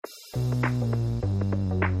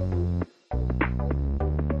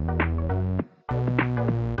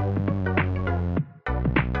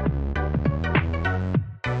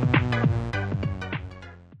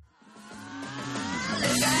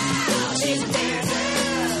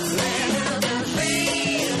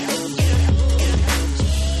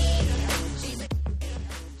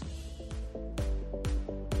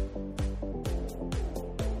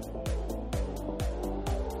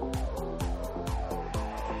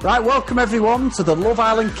Right, welcome everyone to the Love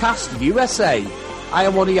Island Cast USA. I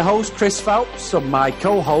am one of your hosts, Chris Phelps, and my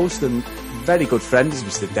co-host and very good friend is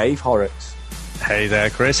Mr. Dave Horrocks. Hey there,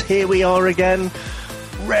 Chris. Here we are again,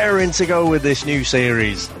 raring to go with this new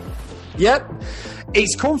series. Yep,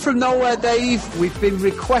 it's come from nowhere, Dave. We've been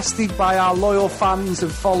requested by our loyal fans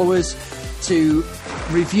and followers to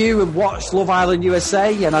review and watch Love Island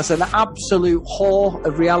USA, and as an absolute whore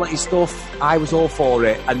of reality stuff, I was all for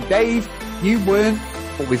it. And Dave, you weren't.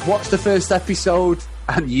 But we've watched the first episode,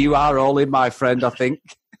 and you are all in, my friend, I think.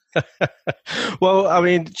 Well, I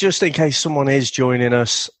mean, just in case someone is joining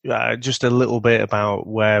us, just a little bit about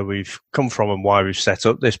where we've come from and why we've set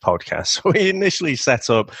up this podcast. So we initially set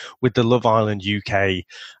up with the Love Island UK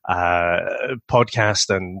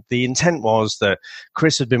podcast, and the intent was that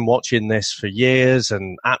Chris had been watching this for years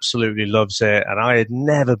and absolutely loves it, and I had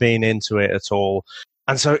never been into it at all.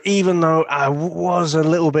 And so even though I was a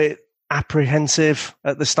little bit apprehensive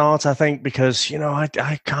at the start, I think, because, you know, I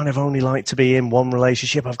kind of only like to be in one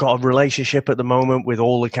relationship. I've got a relationship at the moment with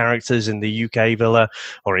all the characters in the UK villa,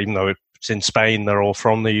 or even though it's in Spain, they're all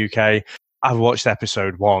from the UK. I've watched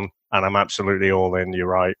episode 1 and I'm absolutely all in, you're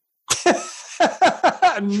right.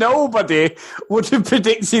 Nobody would have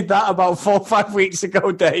predicted that about 4 or 5 weeks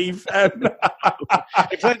ago, Dave. In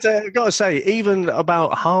fact, I've got to say, even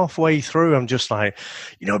about halfway through, I'm just like,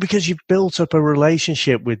 you know, because you've built up a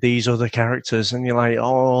relationship with these other characters and you're like, oh,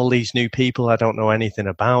 all these new people, I don't know anything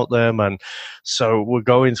about them. And so we're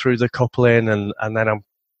going through the coupling and then I'm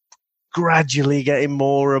gradually getting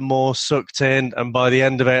more and more sucked in. And by the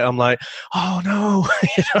end of it, I'm like, oh no,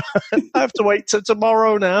 you know, I have to wait till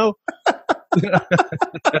tomorrow now.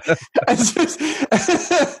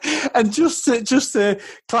 and just to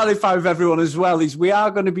clarify with everyone as well, is we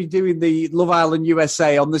are going to be doing the Love Island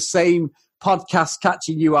USA on the same podcast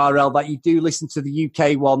catching URL that you do listen to the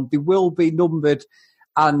UK one. They will be numbered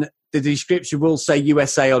and the description will say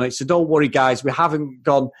USA on it. So don't worry, guys, we haven't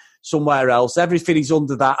gone somewhere else. Everything is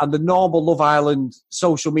under that, and the normal Love Island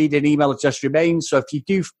social media and email address remains. So if you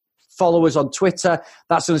do follow us on Twitter,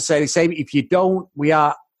 that's going to say the same. If you don't, we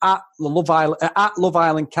are at Love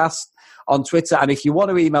Island Cast on Twitter. And if you want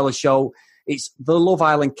to email a show, it's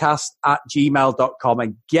theloveislandcast@gmail.com,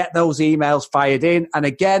 and get those emails fired in. And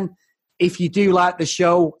again, if you do like the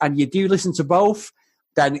show and you do listen to both,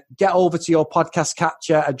 then get over to your podcast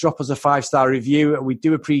catcher and drop us a 5-star review. And we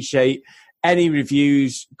do appreciate any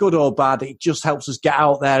reviews, good or bad. It just helps us get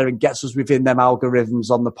out there and gets us within them algorithms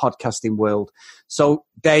on the podcasting world. So,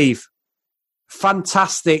 Dave,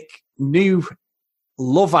 fantastic new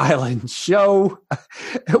Love Island show.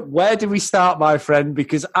 Where do we start, my friend?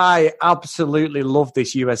 Because I absolutely love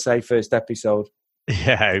this USA first episode.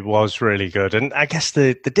 Yeah, it was really good. And I guess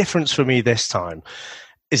the difference for me this time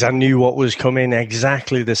is I knew what was coming,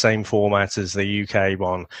 exactly the same format as the UK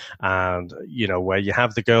one. And, you know, where you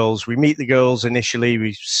have the girls, we meet the girls initially,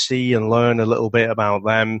 we see and learn a little bit about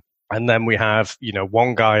them. And then we have, you know,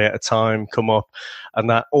 one guy at a time come up and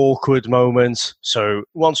that awkward moment. So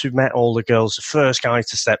once we've met all the girls, the first guy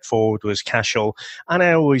to step forward was Cashel. And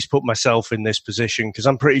I always put myself in this position because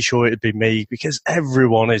I'm pretty sure it'd be me, because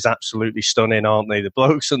everyone is absolutely stunning, aren't they? The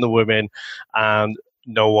blokes and the women, and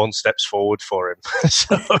no one steps forward for him.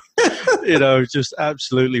 So, you know, just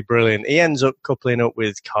absolutely brilliant. He ends up coupling up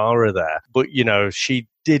with Cara there, but, you know, she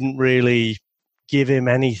didn't really give him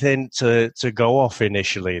anything to go off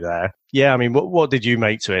initially there. Yeah, I mean, what did you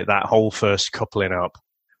make to it, that whole first coupling up?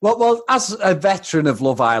 Well, as a veteran of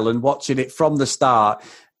Love Island, watching it from the start,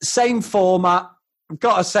 same format. I've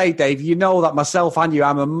got to say, Dave, you know that myself and you,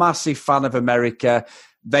 I'm a massive fan of America.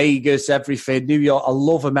 Vegas, everything, New York. I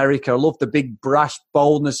love America. I love the big brash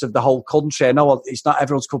boldness of the whole country. I know it's not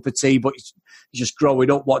everyone's cup of tea, but it's just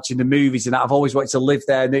growing up watching the movies and I've always wanted to live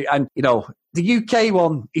there. And you know, the UK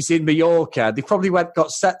one is in Mallorca. They probably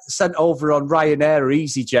got sent over on Ryanair or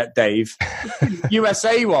EasyJet, Dave.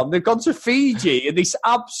 USA one, they've gone to Fiji in this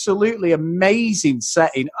absolutely amazing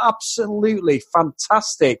setting, absolutely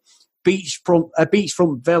fantastic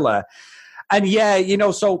beachfront villa. And yeah, you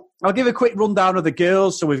know, so I'll give a quick rundown of the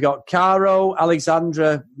girls. So we've got Caro,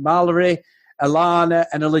 Alexandra, Mallory, Alana,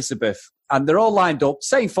 and Elizabeth. and they're all lined up,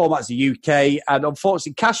 same format as the UK. And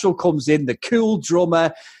unfortunately, Cashel comes in, the cool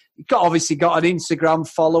drummer. He's obviously got an Instagram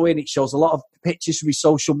following. It shows a lot of pictures from his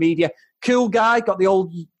social media. Cool guy, got the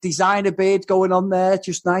old designer beard going on there,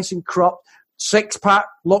 just nice and cropped. 6-pack,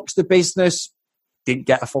 looks the business. Didn't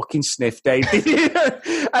get a fucking sniff, Dave.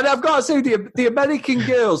 And I've got to say, the American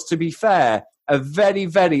girls, to be fair, are very,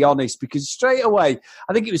 very honest, because straight away,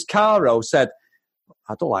 I think it was Caro said,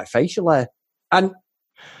 I don't like facial hair. And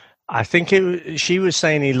I think she was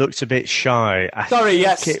saying he looked a bit shy.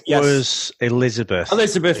 It was Elizabeth.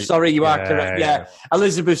 Elizabeth, sorry, you are correct. Yeah.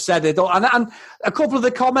 Elizabeth said it. And a couple of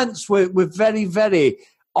the comments were very, very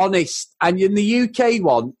honest. And in the UK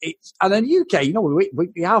one, and in the UK,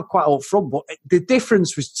 we are quite upfront, but the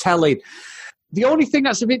difference was telling. The only thing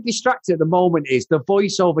that's a bit distracting at the moment is the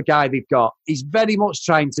voiceover guy they've got. He's very much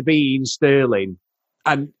trying to be Ian Sterling.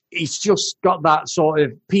 And he's just got that sort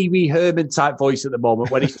of Pee Wee Herman type voice at the moment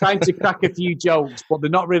when he's trying to crack a few jokes, but they're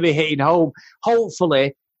not really hitting home.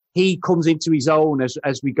 Hopefully, he comes into his own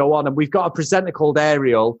as we go on. And we've got a presenter called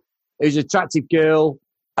Ariel, who's an attractive girl.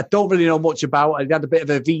 I don't really know much about her. He had a bit of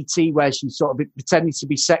a VT where she's sort of pretending to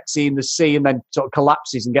be sexy in the sea and then sort of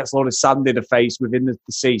collapses and gets a lot of sand in her face within the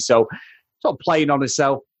sea. So sort of playing on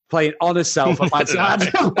herself, I might add.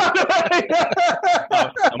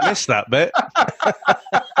 I missed that bit.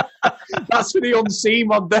 That's for the unseen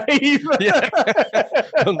one, Dave. Yeah.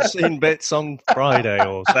 Unseen bits on Friday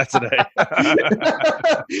or Saturday.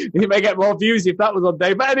 You may get more views if that was on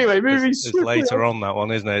Dave. But anyway, moving it's later on that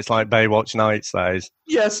one, isn't it? It's like Baywatch Nights, that is.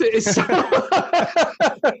 Yes, it is.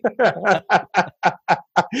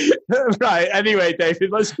 Right, anyway,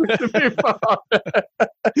 David, let's move on.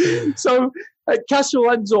 So,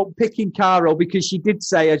 Cashel ends up picking Caro because she did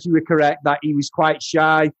say, as you were correct, that he was quite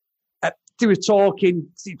shy. They were talking,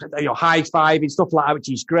 high-fiving, stuff like that,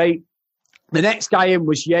 which is great. The next guy in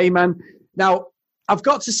was Yeman. Now, I've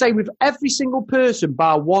got to say, with every single person,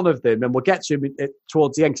 bar one of them, and we'll get to him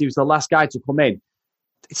towards the end, because he was the last guy to come in,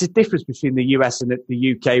 it's a difference between the US and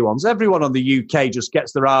the UK ones. Everyone on the UK just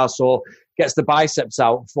gets their arse or gets the biceps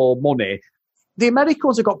out for money. The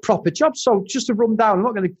Americans have got proper jobs. So just to run down, I'm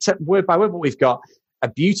not going to take word by word, but we've got a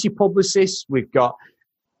beauty publicist, we've got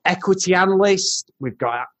equity analyst, we've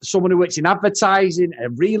got someone who works in advertising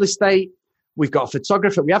and real estate, we've got a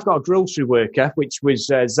photographer, we have got a grocery worker, which was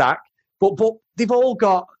Zach, but they've all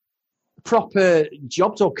got proper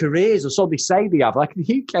jobs or careers, or so they say they have. Like the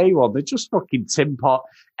UK one, they're just fucking tin pot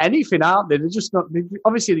anything, aren't they? They're just not.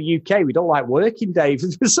 Obviously, in the UK, we don't like working, Dave.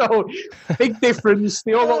 So big difference.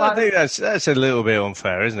 They all look like. I think that's a little bit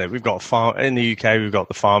unfair, isn't it? We've got in the UK, we've got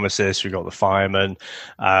the pharmacists, we've got the firemen.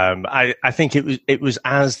 I think it was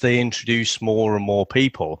as they introduced more and more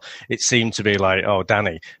people, it seemed to be like, oh,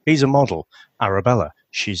 Danny, he's a model. Arabella,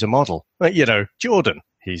 she's a model. Jordan,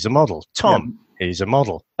 he's a model. Tom. Yeah. He's a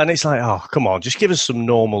model. And it's like, oh, come on, just give us some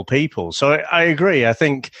normal people. So I agree. I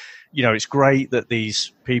think, it's great that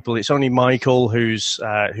these people, it's only Michael who is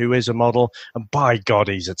a model. And by God,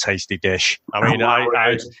 he's a tasty dish. I mean,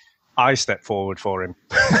 I stepped forward for him.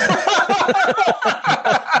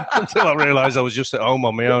 Until I realised I was just at home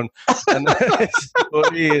on my own.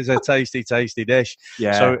 But he is a tasty, tasty dish.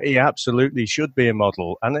 Yeah. So he absolutely should be a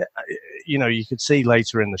model. And, you could see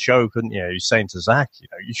later in the show, couldn't you? He's saying to Zach,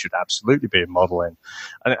 you should absolutely be a model in.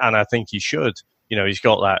 And I think he should. He's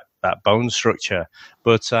got that bone structure.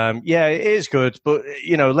 But, it is good. But,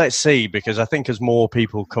 let's see, because I think as more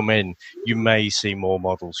people come in, you may see more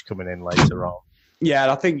models coming in later on.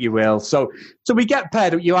 Yeah, I think you will. So we get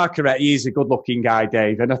paired up. You are correct. He is a good-looking guy,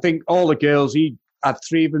 Dave. And I think all the girls, he had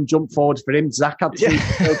 3 of them jump forward for him. Zach had 2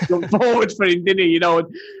 jump forward for him, didn't he?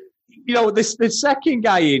 The second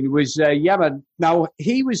guy in was Yemen. Now,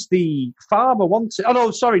 he was the farmer once. Oh,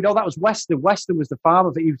 no, sorry. No, that was Weston. Weston was the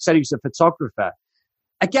farmer. He said he was a photographer.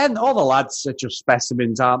 Again, all the lads are just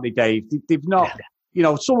specimens, aren't they, Dave? They've not...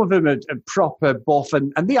 some of them are proper buff,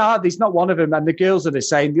 and they are. There's not one of them. And the girls are the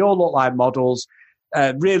same. They all look like models.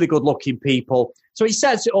 Really good-looking people. So he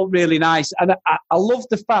sets it up really nice. And I love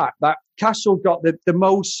the fact that Cashel got the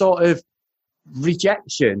most sort of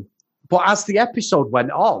rejection. But as the episode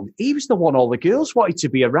went on, he was the one all the girls wanted to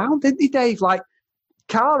be around, didn't he, Dave? Like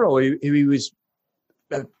Caro, who he was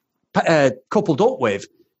coupled up with,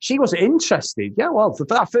 she wasn't interested. Yeah, well, for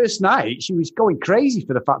that first night, she was going crazy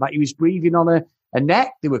for the fact that he was breathing on her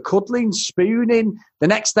neck. They were cuddling, spooning. The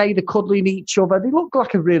next day, they're cuddling each other. They looked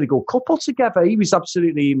like a really good couple together. He was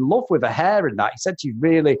absolutely in love with her hair and that. He said she's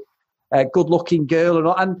really a good-looking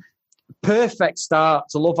girl and perfect start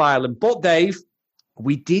to Love Island. But, Dave,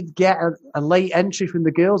 we did get a late entry from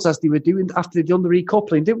the girls as they were doing after they'd done the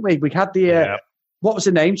recoupling, didn't we? We had what was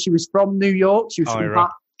her name? She was from New York. She was from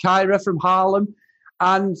Kyra from Harlem.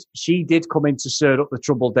 And she did come in to stir up the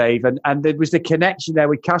trouble, Dave. And there was the connection there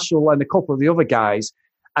with Cashel and a couple of the other guys.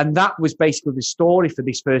 And that was basically the story for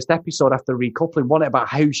this first episode after recoupling, wasn't it, about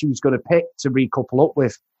who she was going to pick to recouple up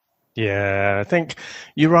with. Yeah, I think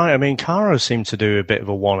you're right. I mean, Cara seemed to do a bit of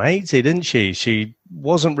a 180, didn't she? She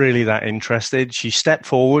wasn't really that interested. She stepped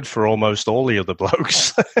forward for almost all the other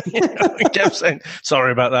blokes. And kept saying,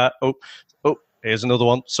 sorry about that. Oh, here's another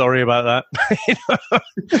one. Sorry about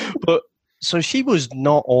that. But so she was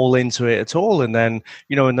not all into it at all. And then,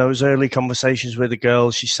 in those early conversations with the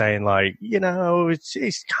girls, she's saying like,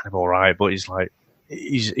 it's kind of all right, but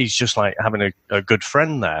he's just like having a good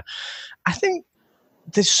friend there. I think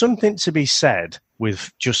there's something to be said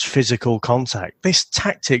with just physical contact. This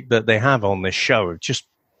tactic that they have on this show of just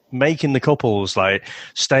making the couples like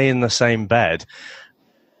stay in the same bed.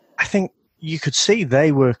 I think you could see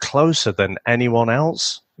they were closer than anyone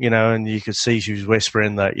else. And you could see she was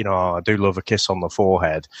whispering that, I do love a kiss on the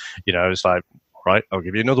forehead. It's like, right, I'll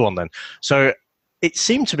give you another one then. So it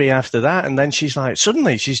seemed to be after that. And then she's like,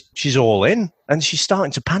 suddenly she's all in. And she's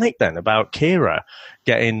starting to panic then about Kira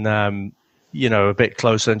getting, a bit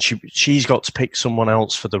closer. And she's got to pick someone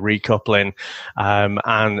else for the recoupling.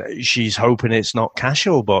 And she's hoping it's not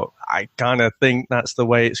Cashel. But I kind of think that's the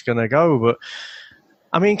way it's going to go. But,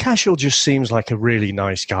 I mean, Cashel just seems like a really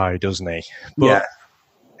nice guy, doesn't he? But, yeah.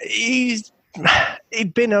 He'd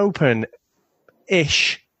been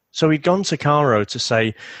open-ish, so he'd gone to Caro to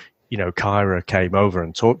say, Kyra came over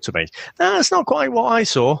and talked to me. That's not quite what I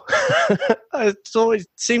saw. So it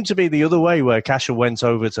seemed to be the other way, where Cashel went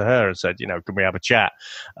over to her and said, can we have a chat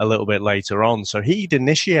a little bit later on? So he'd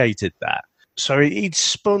initiated that. So he'd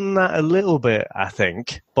spun that a little bit, I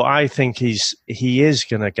think. But I think he is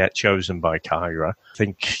going to get chosen by Kyra. I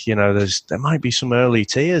think, there might be some early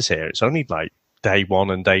tears here. It's only like day 1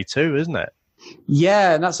 and day 2, isn't it?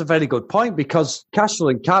 Yeah, and that's a very good point, because Cashel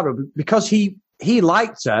and Cara, because he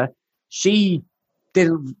liked her, she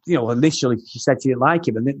didn't, initially she said she didn't like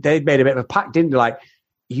him, and they made a bit of a pact, didn't they? Like,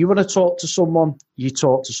 you want to talk to someone, you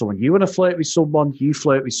talk to someone. You want to flirt with someone, you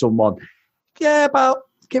flirt with someone. Yeah,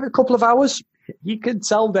 give it a couple of hours. You can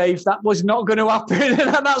tell, Dave, that was not going to happen.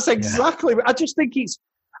 And that's exactly, I just think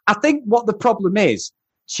I think what the problem is,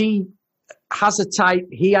 she has a type,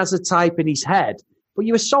 he has a type in his head. But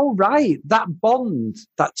you were so right. That bond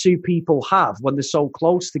that two people have when they're so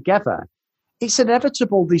close together, it's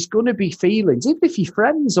inevitable. There's going to be feelings, even if you're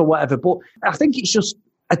friends or whatever. But I think it's just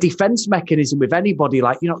a defense mechanism with anybody.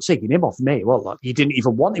 Like, you're not taking him off me. Well, look, you didn't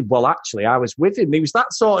even want him. Well, actually, I was with him. There was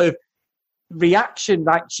that sort of reaction.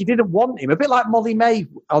 Like, she didn't want him. A bit like Molly May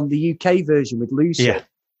on the UK version with Lucy. Yeah.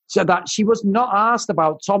 So that she was not asked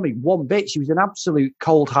about Tommy one bit. She was an absolute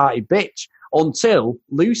cold-hearted bitch until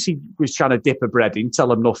Lucy was trying to dip her bread in,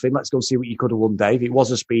 tell him nothing. Let's go see what you could have won, Dave. It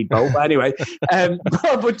was a speedboat. But anyway,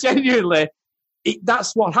 but genuinely,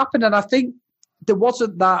 that's what happened. And I think there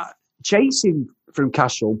wasn't that chasing from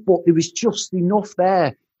Cashel, but there was just enough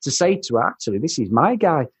there to say to her, actually, this is my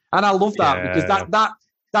guy. And I love that because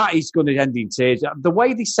that is going to end in tears. The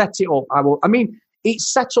way they set it up,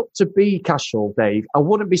 it's set up to be Cashel, Dave. I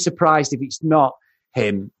wouldn't be surprised if it's not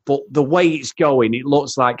him, but the way it's going, it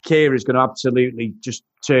looks like Kira's going to absolutely just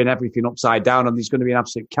turn everything upside down, and there's going to be an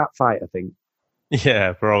absolute catfight, I think.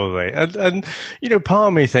 Yeah, probably. And part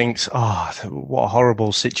of me thinks, what a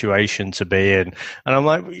horrible situation to be in. And I'm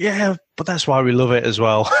like, yeah, but that's why we love it as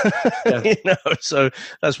well. Yeah. So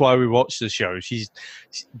that's why we watch the show. She's,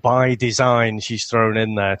 by design, she's thrown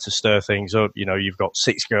in there to stir things up. You've got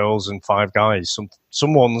 6 girls and 5 guys.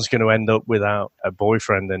 Someone's going to end up without a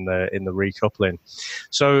boyfriend in the recoupling.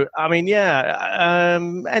 So,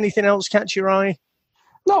 anything else catch your eye?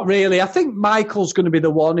 Not really. I think Michael's going to be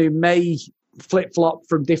the one who may flip-flop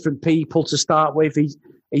from different people to start with.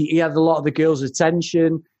 He had a lot of the girls'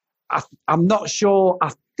 attention. I'm not sure.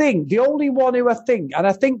 I think the only one who and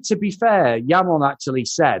I think, to be fair, Yaman actually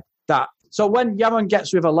said that. So when Yaman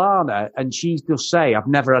gets with Alana and she just say, I've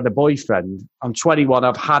never had a boyfriend, I'm 21,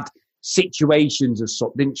 I've had situations of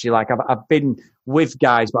such, didn't she? Like, I've been with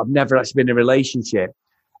guys, but I've never actually been in a relationship.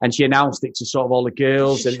 And she announced it to sort of all the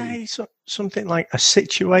girls. Something like a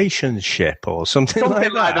situationship or something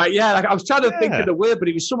like that. Yeah, I was trying to think of the word, but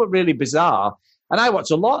it was something really bizarre. And I watch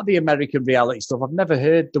a lot of the American reality stuff. I've never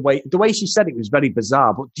heard the way she said it was very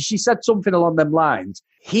bizarre, but she said something along them lines.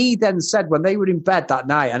 He then said when they were in bed that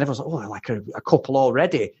night, and everyone was like, oh, like a couple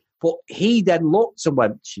already. But he then looked and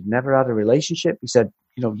went, she'd never had a relationship. He said,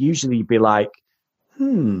 usually you'd be like,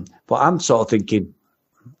 but I'm sort of thinking,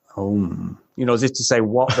 You know, as if to say,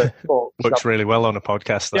 what the fuck? Works really well on a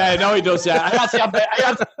podcast, though. Yeah, no, he does, yeah.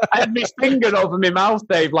 I had my finger over my mouth,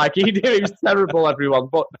 Dave, like he did. It was terrible, everyone.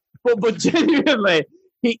 But genuinely,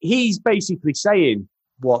 he's basically saying,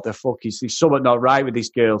 what the fuck is there's something not right with this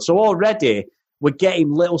girl? So already we're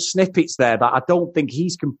getting little snippets there that I don't think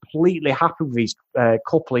he's completely happy with his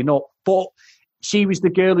coupling up. But she was the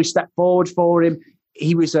girl who stepped forward for him.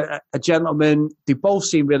 He was a gentleman. They both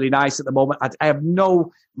seem really nice at the moment. I have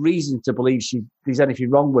no reason to believe there's anything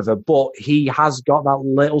wrong with her, but he has got that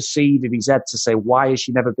little seed in his head to say, why has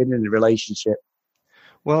she never been in a relationship?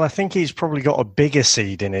 Well, I think he's probably got a bigger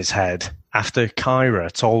seed in his head after Kyra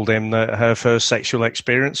told him that her first sexual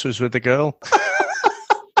experience was with a girl.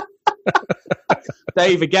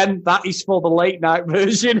 Dave, again, that is for the late night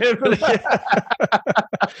version of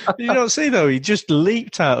You don't see, though, he just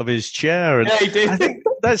leaped out of his chair. And yeah, he did. I think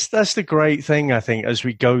that's the great thing, I think, as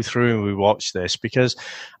we go through and we watch this, because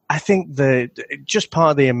I think that just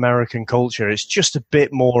part of the American culture, it's just a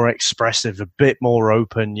bit more expressive, a bit more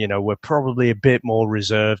open. You know, we're probably a bit more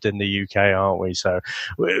reserved in the UK, aren't we? So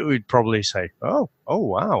we'd probably say, oh,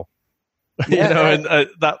 wow. Yeah. You know, and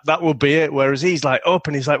that will be it. Whereas he's like up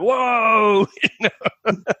and he's like, whoa, you know.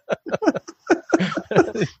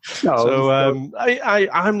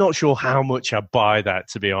 I'm not sure how much I buy that,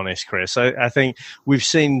 to be honest, Chris. I think we've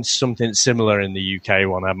seen something similar in the UK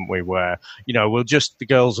one, haven't we? Where, you know, the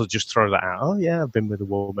girls will just throw that out. Oh yeah, I've been with a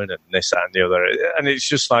woman and this, that, and the other, and it's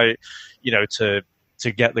just like, you know, to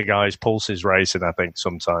get the guys' pulses racing. I think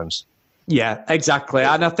sometimes. Yeah, exactly.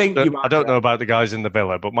 And I think I don't know about the guys in the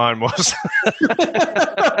villa, but mine was.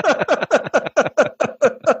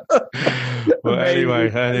 Well,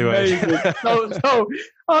 anyway. So,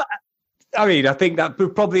 I mean, I think that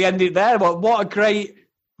would probably end it there. What a great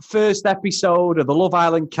first episode of the Love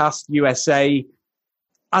Island Cast USA.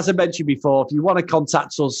 As I mentioned before, if you want to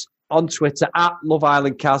contact us on Twitter at Love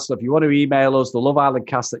Island Cast, or if you want to email us,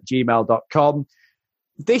 theloveislandcast@gmail.com.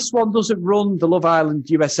 This one doesn't run, the Love Island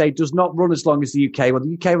USA does not run as long as the UK one.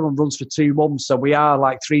 The UK one runs for 2 months, so we are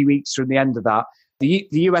like 3 weeks from the end of that. The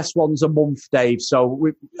US one's a month, Dave, so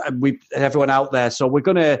we everyone out there. So we're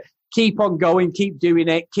going to keep on going, keep doing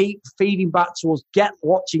it, keep feeding back to us, get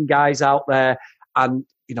watching guys out there. And,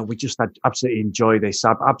 you know, we just absolutely enjoy this.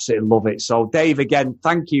 I absolutely love it. So, Dave, again,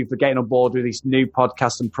 thank you for getting on board with this new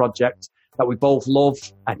podcast and project that we both love,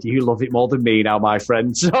 and you love it more than me now, my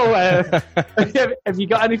friend. So have you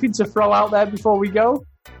got anything to throw out there before we go?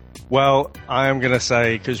 Well, I am going to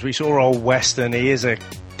say, because we saw old Weston, he is a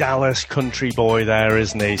Dallas country boy there,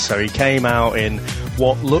 isn't he? So he came out in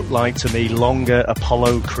what looked like to me longer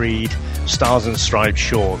Apollo Creed Stars and Stripes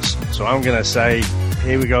shorts. So I'm going to say,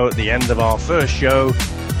 here we go at the end of our first show.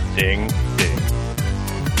 Ding.